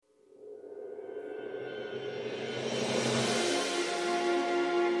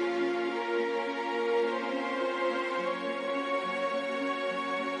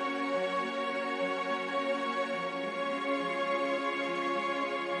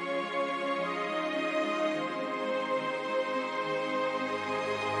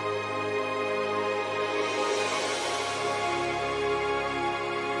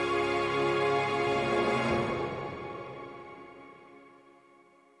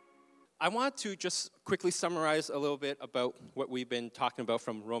I want to just quickly summarize a little bit about what we've been talking about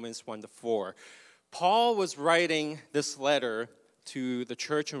from Romans 1 to 4. Paul was writing this letter to the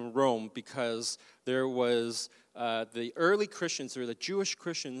church in Rome because there was the early Christians, or the Jewish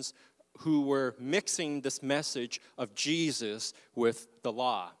Christians, who were mixing this message of Jesus with the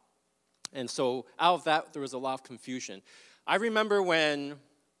law. And so out of that, there was a lot of confusion. I remember when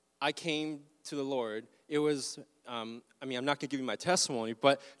I came to the Lord, it was, I'm not going to give you my testimony,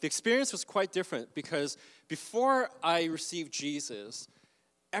 but the experience was quite different because before I received Jesus,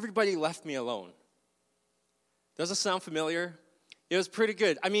 everybody left me alone. Does it sound familiar? It was pretty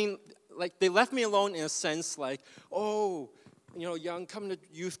good. I mean, like, they left me alone in a sense, like, oh, young, come to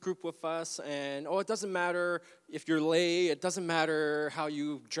youth group with us, and, it doesn't matter if you're late, it doesn't matter how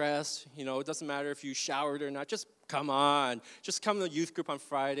you dress, it doesn't matter if you showered or not, just come on. Just come to youth group on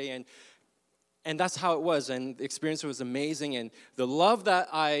Friday, and that's how it was, and the experience was amazing, and the love that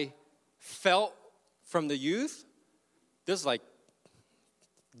I felt from the youth, this is like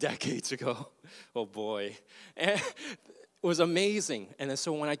decades ago, oh boy, and it was amazing, and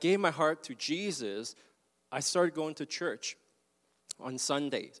so when I gave my heart to Jesus, I started going to church on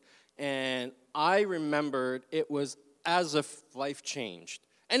Sundays, and I remembered it was as if life changed,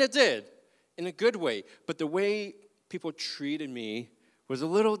 and it did, in a good way, but the way people treated me was a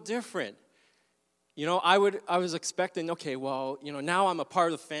little different. I was expecting, okay, well, now I'm a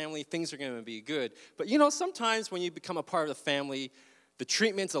part of the family, things are going to be good, but sometimes when you become a part of the family, the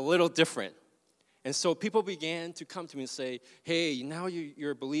treatment's a little different. And so people began to come to me and say, hey, now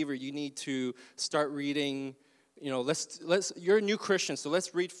you're a believer, you need to start reading, you're a new Christian, so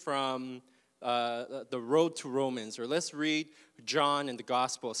let's read from the Road to Romans, or let's read John and the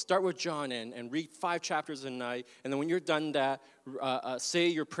Gospel. Start with John and read 5 chapters a night, and then when you're done that, say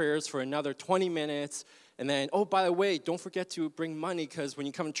your prayers for another 20 minutes, and then, oh, by the way, don't forget to bring money, because when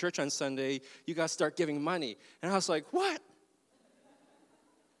you come to church on Sunday, you got to start giving money. And I was like, what?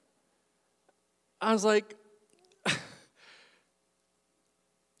 I was like,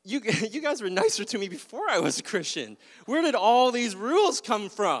 you guys were nicer to me before I was a Christian. Where did all these rules come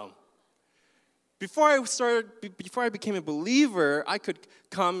from? Before I became a believer, I could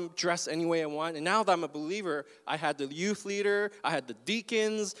come dress any way I want. And now that I'm a believer, I had the youth leader, I had the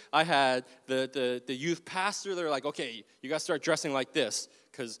deacons, I had the youth pastor. They're like, okay, you got to start dressing like this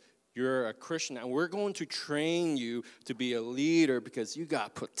because you're a Christian. And we're going to train you to be a leader because you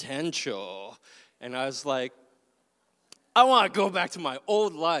got potential. And I was like, I want to go back to my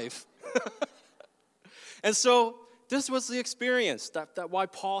old life. And so this was the experience, that why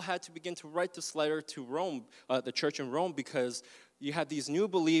Paul had to begin to write this letter to Rome, the church in Rome, because you had these new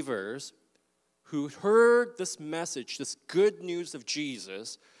believers who heard this message, this good news of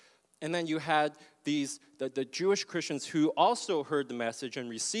Jesus, and then you had the Jewish Christians who also heard the message and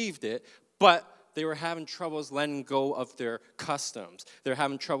received it, but they were having troubles letting go of their customs. They're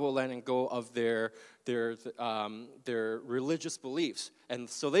having trouble letting go of their religious beliefs. And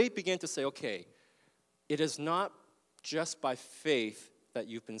so they began to say, okay, it is not just by faith that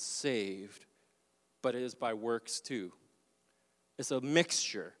you've been saved, but it is by works too. It's a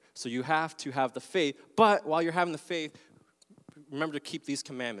mixture. So you have to have the faith, but while you're having the faith, remember to keep these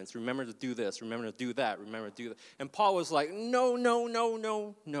commandments. Remember to do this. Remember to do that. Remember to do that. And Paul was like, no.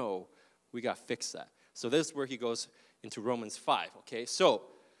 We got to fix that. So this is where he goes into Romans 5, okay? So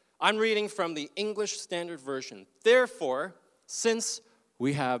I'm reading from the English Standard Version. Therefore, since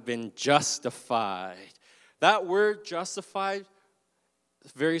we have been justified. That word justified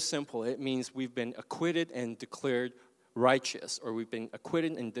is very simple. It means we've been acquitted and declared righteous, or we've been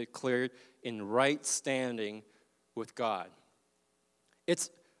acquitted and declared in right standing with God. It's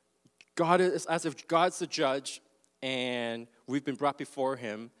as if God's the judge, and we've been brought before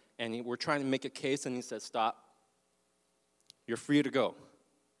him, and we're trying to make a case, and he says, stop. You're free to go.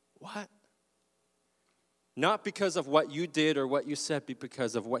 What? Not because of what you did or what you said, but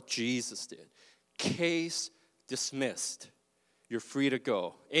because of what Jesus did. Case dismissed. You're free to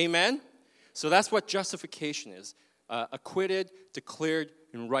go. Amen? So that's what justification is. Acquitted, declared,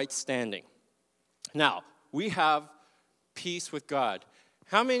 in right standing. Now, we have peace with God.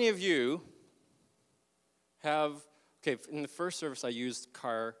 How many of you have... Okay, in the first service I used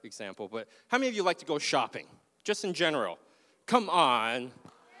car example, but how many of you like to go shopping? Just in general. Come on.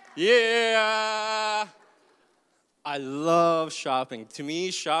 Yeah. I love shopping. To me,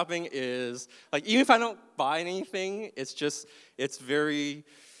 shopping is, like, even if I don't buy anything, it's very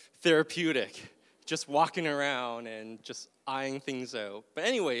therapeutic. Just walking around and just eyeing things out. But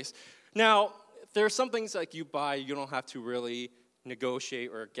anyways, now, there are some things like you buy, you don't have to really negotiate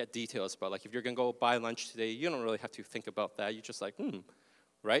or get details about. Like if you're going to go buy lunch today, you don't really have to think about that. You're just like,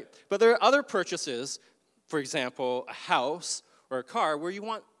 right? But there are other purchases, for example, a house or a car, where you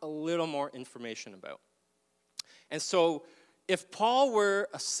want a little more information about. And so if Paul were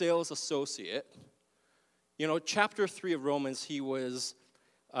a sales associate, chapter 3 of Romans, he was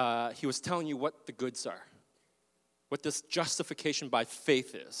telling you what the goods are, what this justification by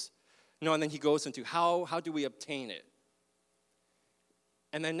faith is. And then he goes into how do we obtain it?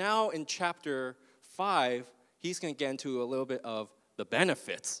 And then now in chapter 5, he's going to get into a little bit of the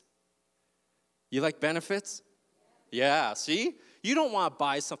benefits. You like benefits? Yeah, see? You don't want to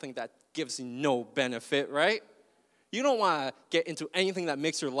buy something that gives you no benefit, right? You don't want to get into anything that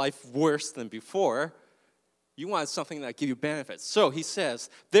makes your life worse than before. You want something that gives you benefits. So he says,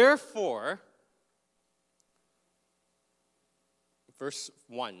 therefore, verse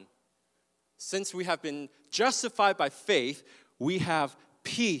 1, since we have been justified by faith, we have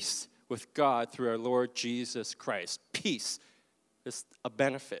peace with God through our Lord Jesus Christ. Peace is a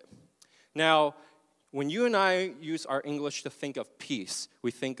benefit. Now, when you and I use our English to think of peace,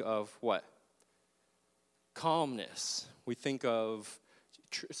 we think of what? Calmness. We think of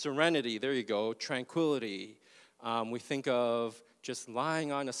serenity, there you go, tranquility. We think of just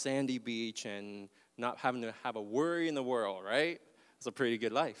lying on a sandy beach and not having to have a worry in the world, right? It's a pretty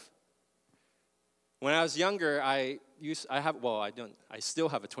good life. When I was younger, I still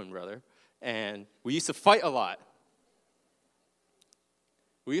have a twin brother, and we used to fight a lot.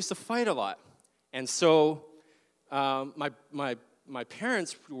 And so my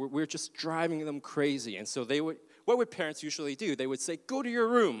parents, we were just driving them crazy. And so what would parents usually do? They would say, go to your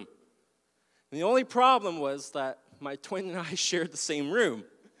room. And the only problem was that my twin and I shared the same room.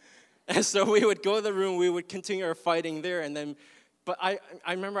 And so we would go to the room, we would continue our fighting there, but I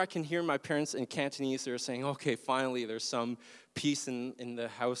remember I can hear my parents in Cantonese, they were saying, okay, finally there's some peace in the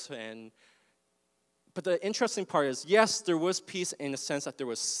house. But the interesting part is, yes, there was peace in the sense that there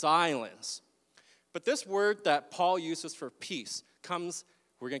was silence. But this word that Paul uses for peace comes,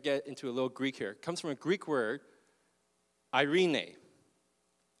 we're going to get into a little Greek here, comes from a Greek word, eirene.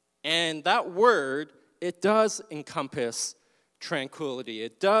 And that word, it does encompass tranquility.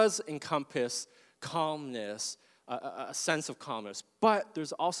 It does encompass calmness, a sense of calmness. But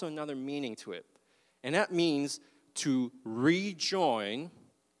there's also another meaning to it. And that means to rejoin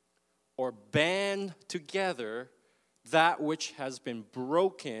or band together that which has been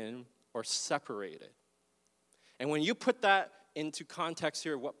broken or separated. And when you put that into context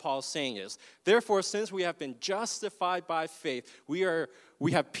here, what Paul's saying is, therefore, since we have been justified by faith, we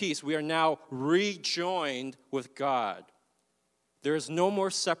have peace. We are now rejoined with God. There is no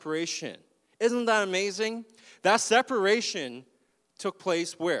more separation. Isn't that amazing? That separation took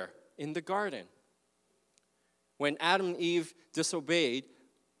place where? In the garden. When Adam and Eve disobeyed,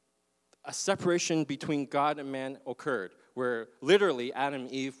 a separation between God and man occurred, where literally Adam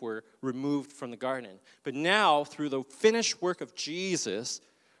and Eve were removed from the garden. But now, through the finished work of Jesus,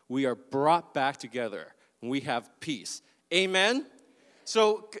 we are brought back together, and we have peace. Amen?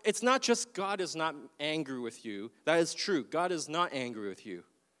 So it's not just God is not angry with you. That is true. God is not angry with you.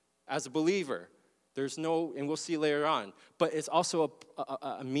 As a believer, there's no, and we'll see later on, but it's also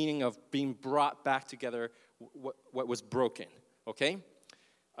a meaning of being brought back together, what was broken, okay?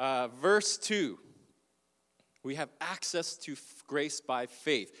 Verse 2, we have access to grace by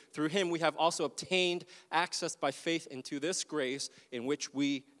faith. Through him we have also obtained access by faith into this grace in which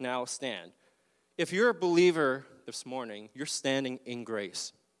we now stand. If you're a believer this morning, you're standing in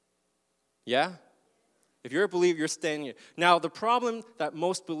grace. Yeah? If you're a believer, you're standing. Now, the problem that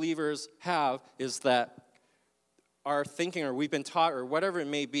most believers have is that our thinking, or we've been taught, or whatever it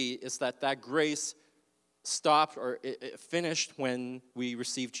may be, is that grace stopped or it finished when we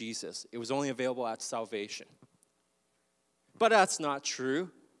received Jesus. It was only available at salvation. But that's not true.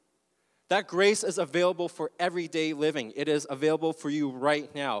 That grace is available for everyday living. It is available for you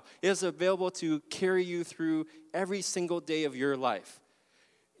right now. It is available to carry you through every single day of your life.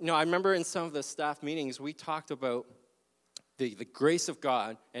 I remember in some of the staff meetings, we talked about the grace of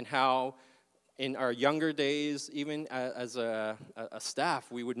God and how in our younger days, even as a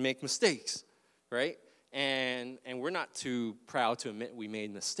staff, we would make mistakes, right? And we're not too proud to admit we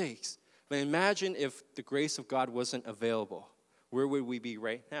made mistakes. But imagine if the grace of God wasn't available. Where would we be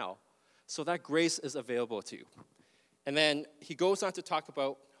right now? So that grace is available to you. And then he goes on to talk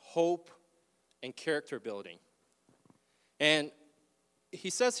about hope and character building. And he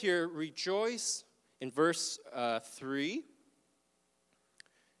says here, rejoice in verse 3.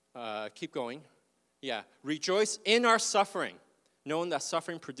 Keep going. Yeah, rejoice in our suffering, knowing that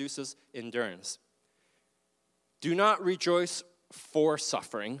suffering produces endurance. Do not rejoice for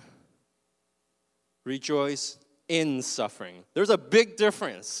suffering. Rejoice in suffering. There's a big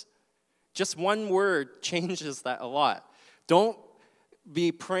difference. Just one word changes that a lot. Don't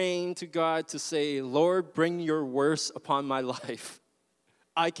be praying to God to say, Lord, bring your worst upon my life.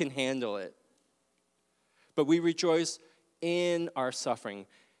 I can handle it. But we rejoice in our suffering.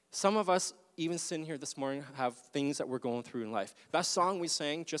 Some of us, even sitting here this morning, have things that we're going through in life. That song we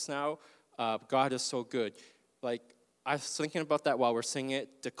sang just now, God is so good. Like, I was thinking about that while we're singing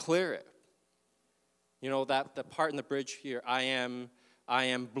it. Declare it. You know, that the part in the bridge here, I am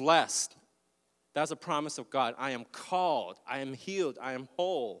blessed. That's a promise of God. I am called. I am healed. I am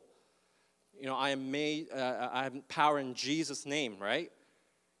whole. You know, I am made, I have power in Jesus' name, right?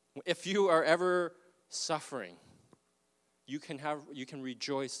 If you are ever suffering, you can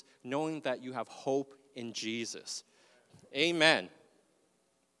rejoice knowing that you have hope in Jesus. Amen.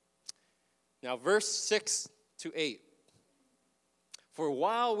 Now, verse 6 to 8. For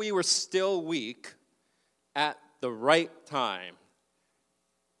while we were still weak, at the right time.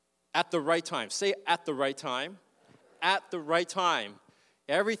 At the right time. Say at the right time. At the right time.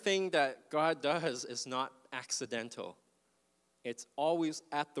 Everything that God does is not accidental. It's always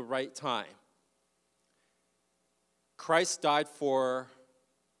at the right time. Christ died for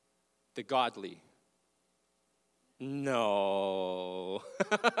the godly. No.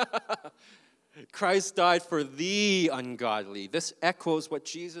 Christ died for the ungodly. This echoes what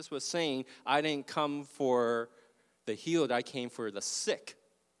Jesus was saying. I didn't come for the healed, I came for the sick.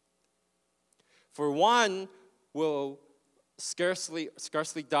 For one will scarcely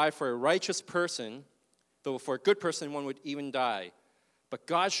die for a righteous person, though for a good person one would even die. But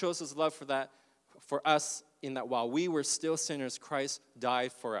God shows his love for us in that while we were still sinners, Christ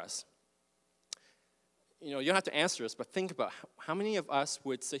died for us. You know, you don't have to answer this, but think about how many of us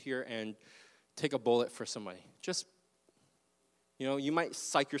would sit here and take a bullet for somebody. Just, you know, you might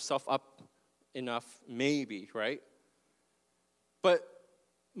psych yourself up enough, maybe, right? But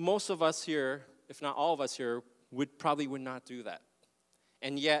most of us here, if not all of us here, would not do that.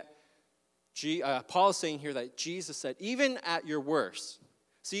 And yet, Paul is saying here that Jesus said, even at your worst.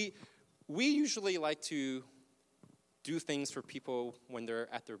 See, we usually like to do things for people when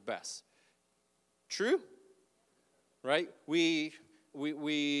they're at their best. True? Right? We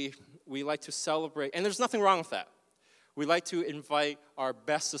like to celebrate, and there's nothing wrong with that. We like to invite our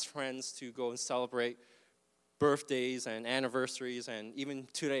bestest friends to go and celebrate birthdays and anniversaries, and even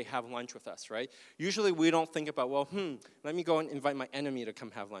today have lunch with us, right? Usually we don't think about, well, let me go and invite my enemy to come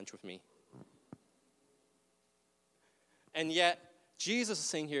have lunch with me. And yet, Jesus is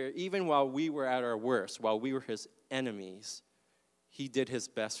saying here, even while we were at our worst, while we were his enemies, he did his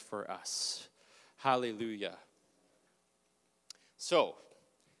best for us. Hallelujah. So,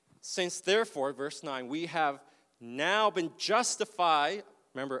 since therefore, verse 9, we have now been justified,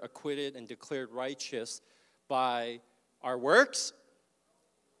 remember, acquitted and declared righteous by our works.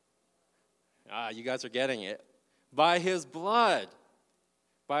 You guys are getting it. By his blood,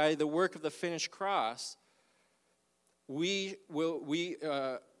 by the work of the finished cross,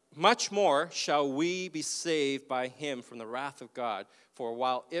 much more shall we be saved by him from the wrath of God. For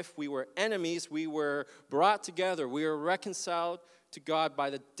while if we were enemies, we were brought together, we were reconciled to God by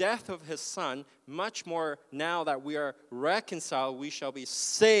the death of his Son, much more now that we are reconciled, we shall be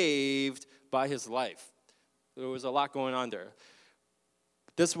saved by his life. There was a lot going on there.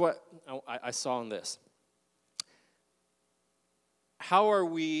 This is what I saw in this. How are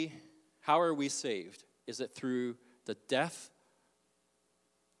we saved? Is it through the death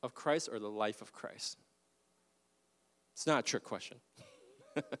of Christ or the life of Christ? It's not a trick question.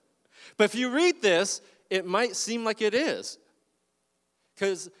 But if you read this, it might seem like it is.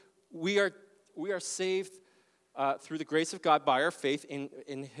 Because we are saved through the grace of God by our faith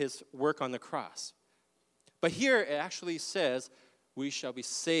in his work on the cross. But here it actually says we shall be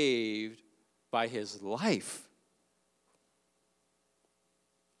saved by his life.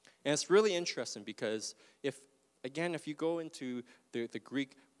 And it's really interesting because if you go into the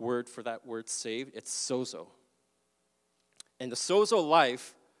Greek word for that word saved, it's sozo. And the sozo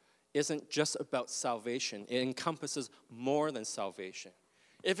life isn't just about salvation. It encompasses more than salvation.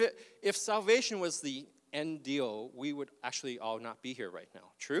 If salvation was the end deal, we would actually all not be here right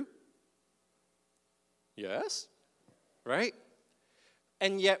now. True? Yes? Right?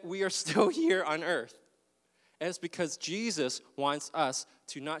 And yet we are still here on earth. And it's because Jesus wants us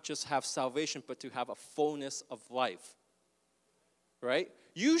to not just have salvation, but to have a fullness of life. Right?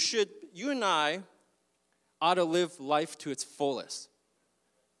 You and I ought to live life to its fullest.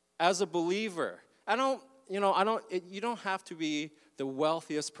 As a believer, you don't have to be the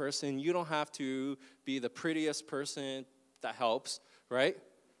wealthiest person. You don't have to be the prettiest person. That helps, right?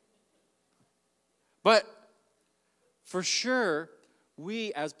 But For sure,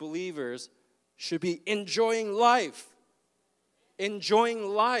 we as believers should be enjoying life. Enjoying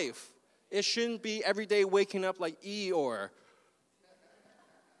life. It shouldn't be every day waking up like Eeyore.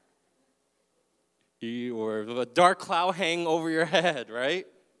 Eeyore, with a dark cloud hanging over your head, right?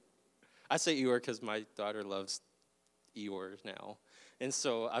 I say Eeyore because my daughter loves Eeyore now. And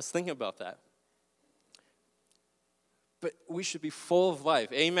so I was thinking about that. But we should be full of life.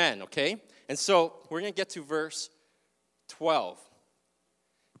 Amen, okay? And so we're going to get to verse 12.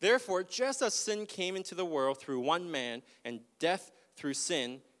 Therefore, just as sin came into the world through one man, and death through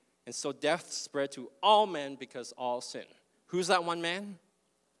sin, and so death spread to all men because all sin. Who's that one man?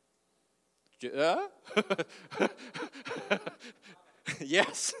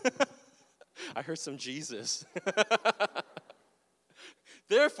 Yes. I heard some Jesus.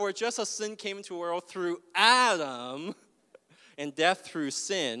 Therefore, just as sin came into the world through Adam, and death through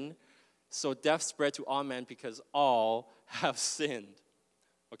sin, so death spread to all men because all have sinned.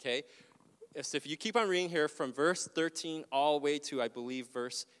 Okay? So if you keep on reading here from verse 13 all the way to, I believe,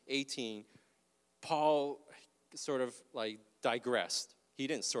 verse 18, Paul sort of like digressed. He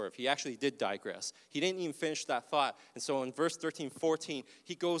didn't sort of. He actually did digress. He didn't even finish that thought. And so in verse 13, 14,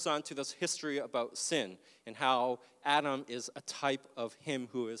 he goes on to this history about sin and how Adam is a type of him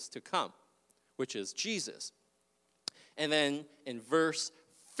who is to come, which is Jesus. And then in verse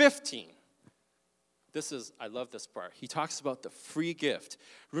 15, I love this part. He talks about the free gift.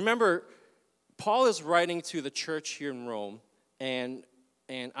 Remember, Paul is writing to the church here in Rome, and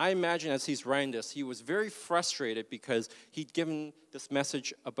I imagine as he's writing this, he was very frustrated because he'd given this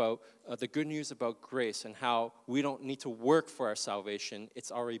message about the good news about grace and how we don't need to work for our salvation.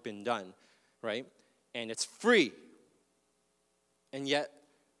 It's already been done, right? And it's free. And yet,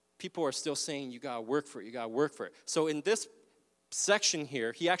 people are still saying, you got to work for it, you got to work for it. So in this section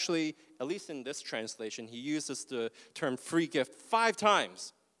here, he actually, at least in this translation, he uses the term free gift 5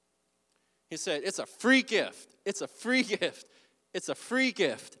 times. He said, it's a free gift. It's a free gift. It's a free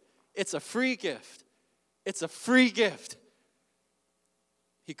gift. It's a free gift. It's a free gift.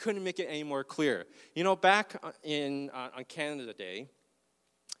 He couldn't make it any more clear. You know, back on Canada Day,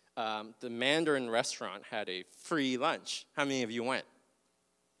 the Mandarin restaurant had a free lunch. How many of you went?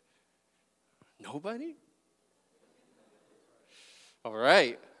 Nobody? All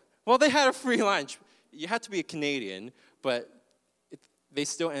right. Well, they had a free lunch. You had to be a Canadian, but they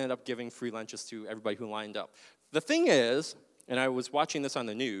still ended up giving free lunches to everybody who lined up. The thing is, and I was watching this on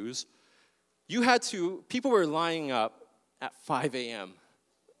the news, people were lining up at 5 a.m.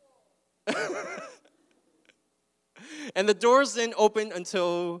 And the doors didn't open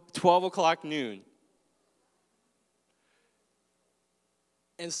until 12 o'clock noon.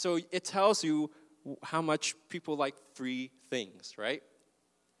 And so it tells you how much people like free things, right?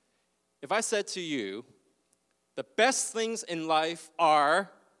 If I said to you, the best things in life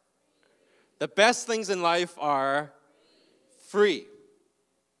are free.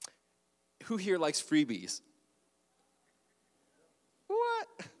 Who here likes freebies? What?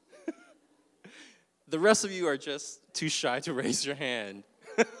 The rest of you are just too shy to raise your hand.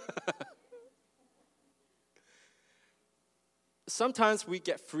 Sometimes we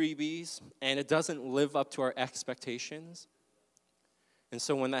get freebies and it doesn't live up to our expectations. And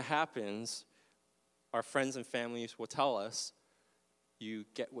so when that happens, our friends and families will tell us, you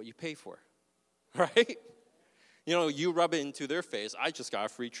get what you pay for, right? You know, you rub it into their face. I just got a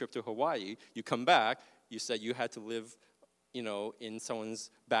free trip to Hawaii. You come back, you said you had to live, in someone's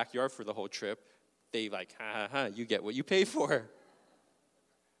backyard for the whole trip. They like, you get what you pay for,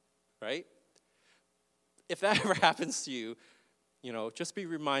 right? If that ever happens to you, just be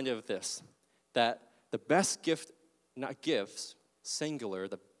reminded of this, that the best gift, not gifts, singular,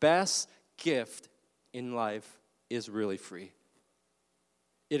 the best gift in life is really free.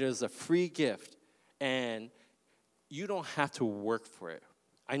 It is a free gift, and you don't have to work for it.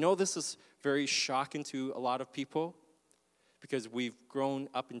 I know this is very shocking to a lot of people because we've grown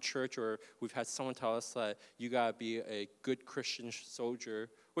up in church or we've had someone tell us that you got to be a good Christian soldier,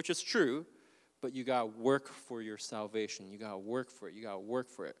 which is true, but you got to work for your salvation. You got to work for it. You got to work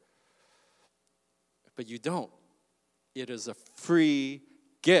for it. But you don't. It is a free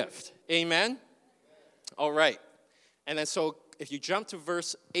gift. Amen? All right. And then so if you jump to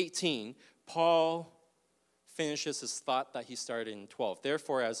verse 18, Paul finishes his thought that he started in 12.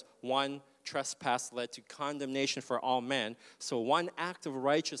 Therefore, as one trespass led to condemnation for all men, so one act of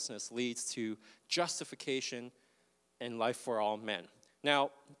righteousness leads to justification and life for all men.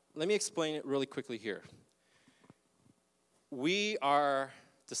 Now, let me explain it really quickly here. We are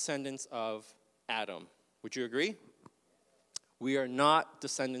descendants of Adam. Would you agree? We are not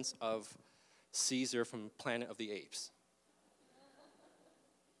descendants of Caesar from Planet of the Apes.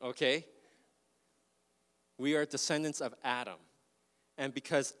 okay? We are descendants of Adam. And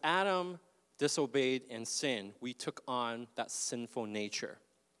because Adam disobeyed and sinned, we took on that sinful nature.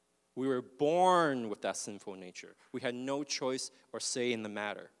 We were born with that sinful nature. We had no choice or say in the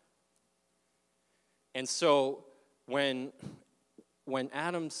matter. And so when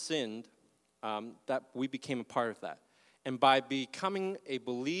Adam sinned, that we became a part of that. And by becoming a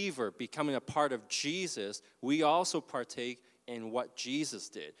believer, becoming a part of Jesus, we also partake in what Jesus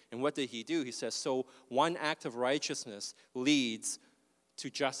did. And what did he do? He says, so one act of righteousness leads to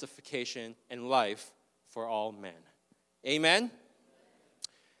justification and life for all men. Amen?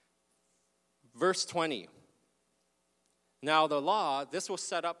 Verse 20. Now the law, this will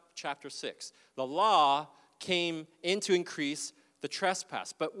set up chapter 6. The law came in to increase the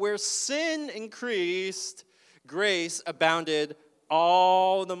trespass. But where sin increased, grace abounded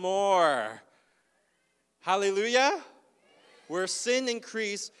all the more. Hallelujah? Where sin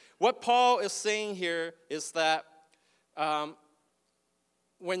increased, what Paul is saying here is that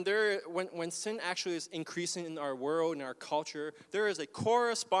when sin actually is increasing in our world, in our culture, there is a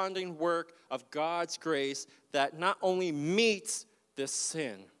corresponding work of God's grace that not only meets this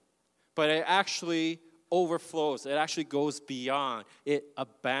sin, but it actually overflows. It actually goes beyond. It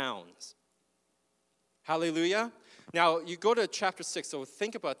abounds. Hallelujah. Now, you go to chapter 6, so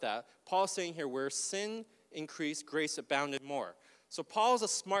think about that. Paul's saying here, where sin increased, grace abounded more. So Paul's a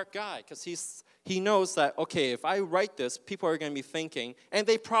smart guy because he knows that, okay, if I write this, people are going to be thinking, and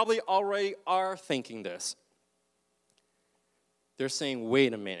they probably already are thinking this. They're saying,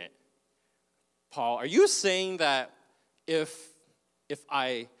 wait a minute. Paul, are you saying that if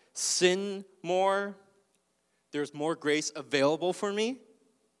I sin more, there's more grace available for me?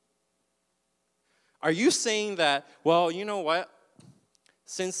 Are you saying that, well, you know what?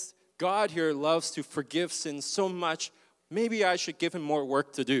 Since God here loves to forgive sins so much, maybe I should give him more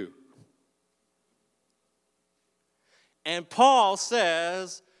work to do? And Paul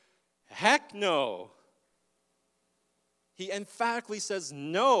says, heck no. He emphatically says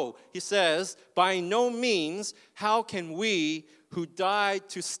no. He says, by no means, how can we who died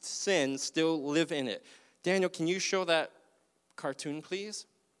to sin still live in it? Daniel, can you show that cartoon, please?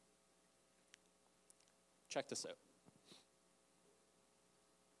 Check this out.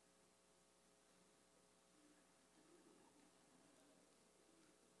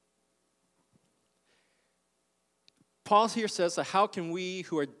 Paul here says that how can we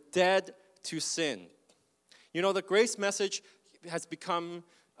who are dead to sin? You know, the grace message has become,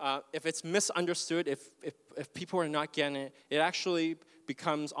 if it's misunderstood, if people are not getting it, it actually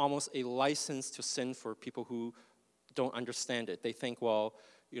becomes almost a license to sin for people who don't understand it. They think, well,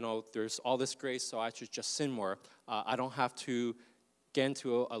 you know, there's all this grace, so I should just sin more. I don't have to get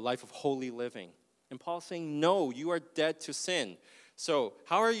into a life of holy living. And Paul's saying, no, you are dead to sin. So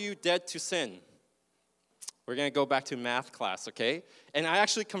how are you dead to sin? We're going to go back to math class, okay? And I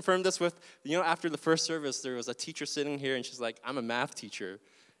actually confirmed this with, you know, after the first service, there was a teacher sitting here, and she's like, I'm a math teacher.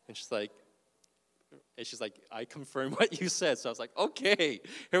 And she's like, I confirmed what you said. So I was like, okay,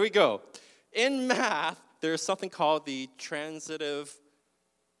 here we go. In math, there's something called the transitive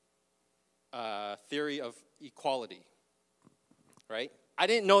theory of equality, right? I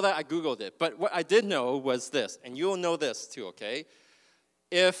didn't know that. I Googled it. But what I did know was this, and you'll know this too, okay?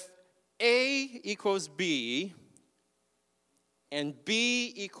 If A equals B and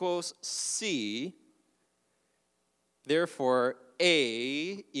B equals C, therefore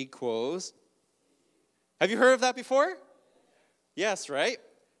A equals, have you heard of that before? Yes, right?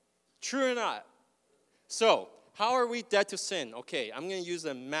 True or not? So, how are we dead to sin? Okay, I'm going to use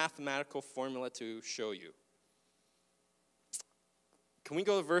a mathematical formula to show you. Can we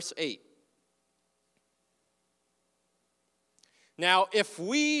go to verse 8? Now, if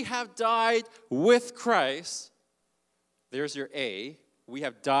we have died with Christ, there's your A, we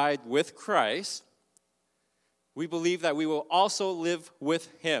have died with Christ, we believe that we will also live with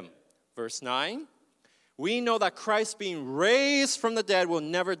him. Verse 9, we know that Christ being raised from the dead will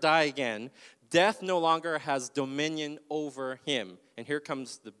never die again. Death no longer has dominion over him. And here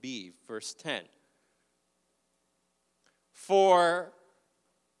comes the B, verse 10.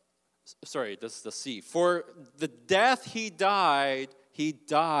 This is the C. For the death he died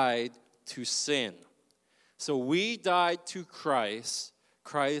to sin. So we died to Christ,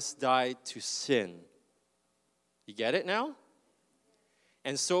 Christ died to sin. You get it now?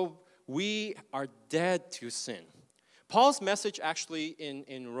 And so we are dead to sin. Paul's message actually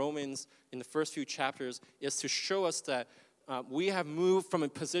in Romans, in the first few chapters, is to show us that we have moved from a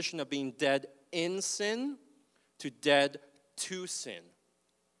position of being dead in sin to dead to sin.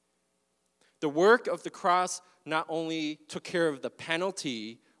 The work of the cross not only took care of the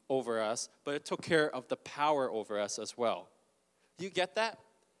penalty over us, but it took care of the power over us as well. Do you get that?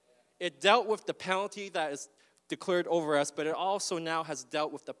 It dealt with the penalty that is declared over us, but it also now has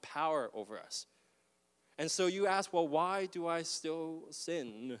dealt with the power over us. And so you ask, well, why do I still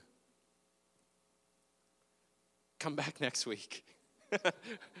sin? Come back next week.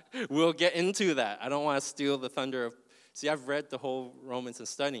 We'll get into that. I don't want to steal the thunder of... See, I've read the whole Romans and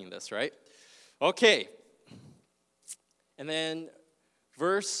studying this, right? Okay. And then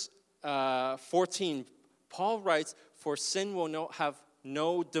verse 14, Paul writes, for sin will have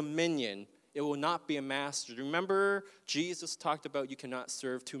no dominion. It will not be a master. Remember, Jesus talked about you cannot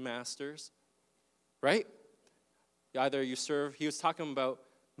serve two masters, right? Either you serve, he was talking about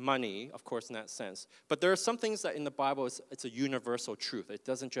money, of course, in that sense. But there are some things that in the Bible, it's a universal truth. It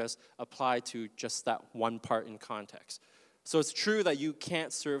doesn't just apply to just that one part in context. So it's true that you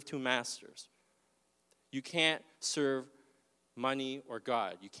can't serve two masters. You can't serve money or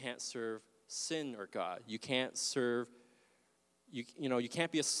God. You can't serve sin or God. You can't serve, you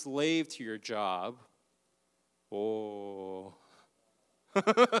can't be a slave to your job. Oh.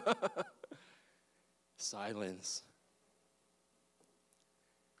 Silence.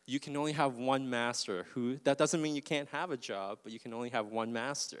 You can only have one master. That doesn't mean you can't have a job, but you can only have one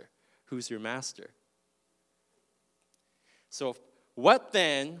master. Who's your master? So what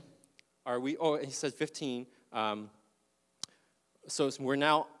then are we, he says 15, so we're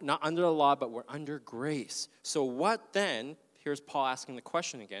now not under the law, but we're under grace. So what then, here's Paul asking the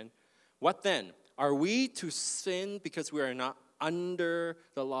question again, what then? Are we to sin because we are not under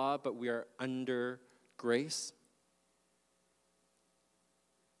the law, but we are under grace?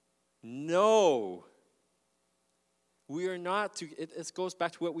 No. We are not to, it goes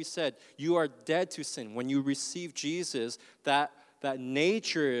back to what we said. You are dead to sin. When you receive Jesus, that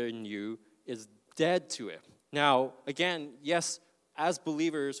nature in you is dead to it. Now, again, yes, as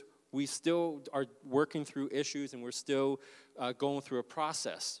believers, we still are working through issues and we're still going through a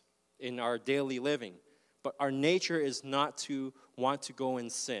process in our daily living. But our nature is not to want to go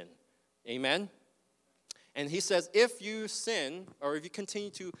and sin. Amen? And he says, if you sin, or if you continue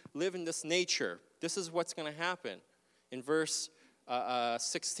to live in this nature, this is what's going to happen. In verse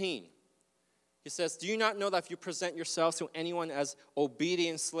 16, he says, do you not know that if you present yourselves to anyone as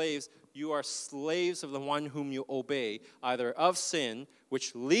obedient slaves, you are slaves of the one whom you obey, either of sin,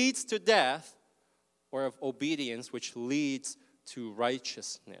 which leads to death, or of obedience, which leads to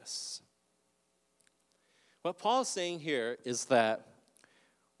righteousness? What Paul is saying here is that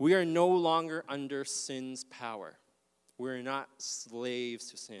we are no longer under sin's power. We're not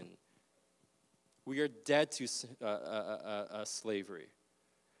slaves to sin. We are dead to slavery.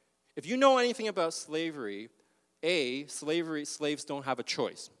 If you know anything about slavery, slaves don't have a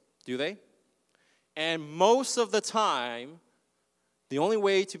choice, do they? And most of the time, the only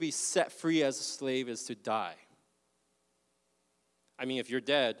way to be set free as a slave is to die. I mean, if you're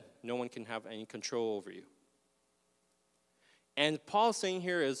dead, no one can have any control over you. And Paul's saying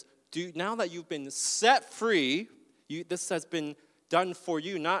here is, now that you've been set free, this has been done for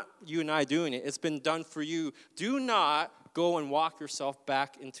you, not you and I doing it. It's been done for you. Do not go and walk yourself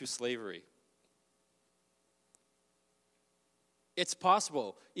back into slavery. It's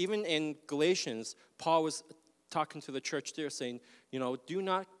possible. Even in Galatians, Paul was talking to the church there saying, do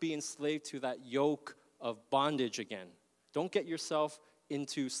not be enslaved to that yoke of bondage again. Don't get yourself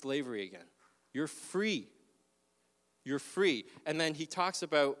into slavery again. You're free. You're free. And then he talks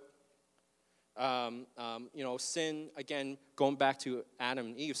about, sin, again, going back to Adam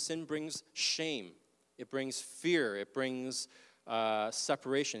and Eve. Sin brings shame. It brings fear. It brings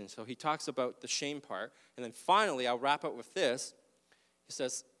separation. So he talks about the shame part. And then finally, I'll wrap up with this. He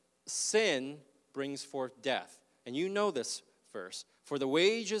says, sin brings forth death. And you know this verse. For the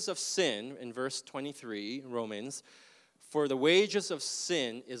wages of sin, in verse 23, Romans, for the wages of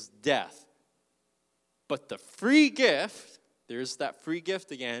sin is death. But the free gift, there's that free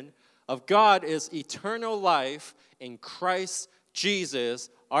gift again, of God is eternal life in Christ Jesus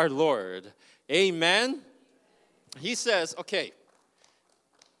our Lord. Amen? He says, okay.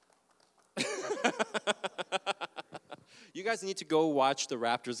 You guys need to go watch the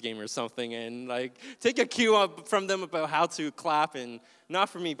Raptors game or something and take a cue up from them about how to clap, and not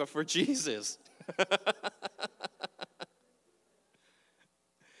for me, but for Jesus.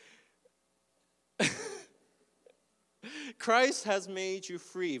 Christ has made you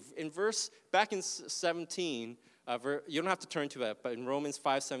free. Back in 17, you don't have to turn to that, but in Romans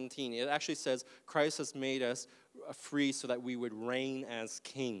 5:17, it actually says Christ has made us free so that we would reign as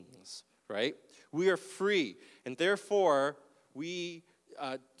kings, right? We are free, and therefore we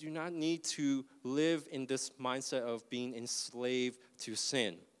do not need to live in this mindset of being enslaved to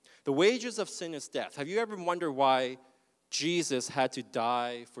sin. The wages of sin is death. Have you ever wondered why Jesus had to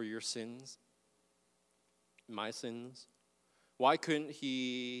die for your sins? My sins? Why couldn't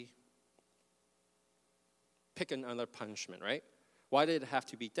he pick another punishment, right? Why did it have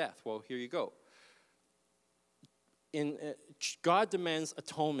to be death? Well, here you go. God demands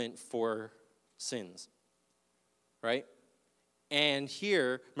atonement for sins, right? And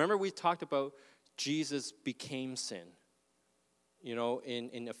here, remember we talked about Jesus became sin. You know,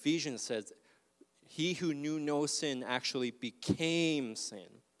 in Ephesians it says, he who knew no sin actually became sin.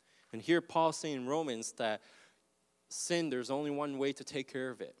 And here Paul's saying in Romans that sin, there's only one way to take care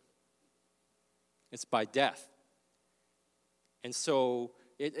of it. It's by death. And so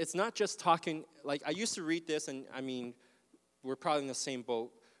it's not just talking, like I used to read this, and I mean, we're probably in the same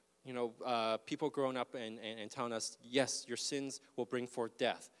boat. You know, people growing up and telling us, yes, your sins will bring forth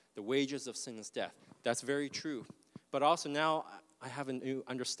death. The wages of sin is death. That's very true. But also now I have a new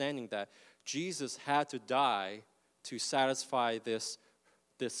understanding that Jesus had to die to satisfy this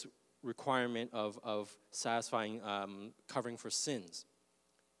requirement of satisfying, covering for sins.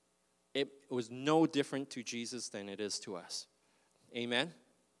 It was no different to Jesus than it is to us. Amen?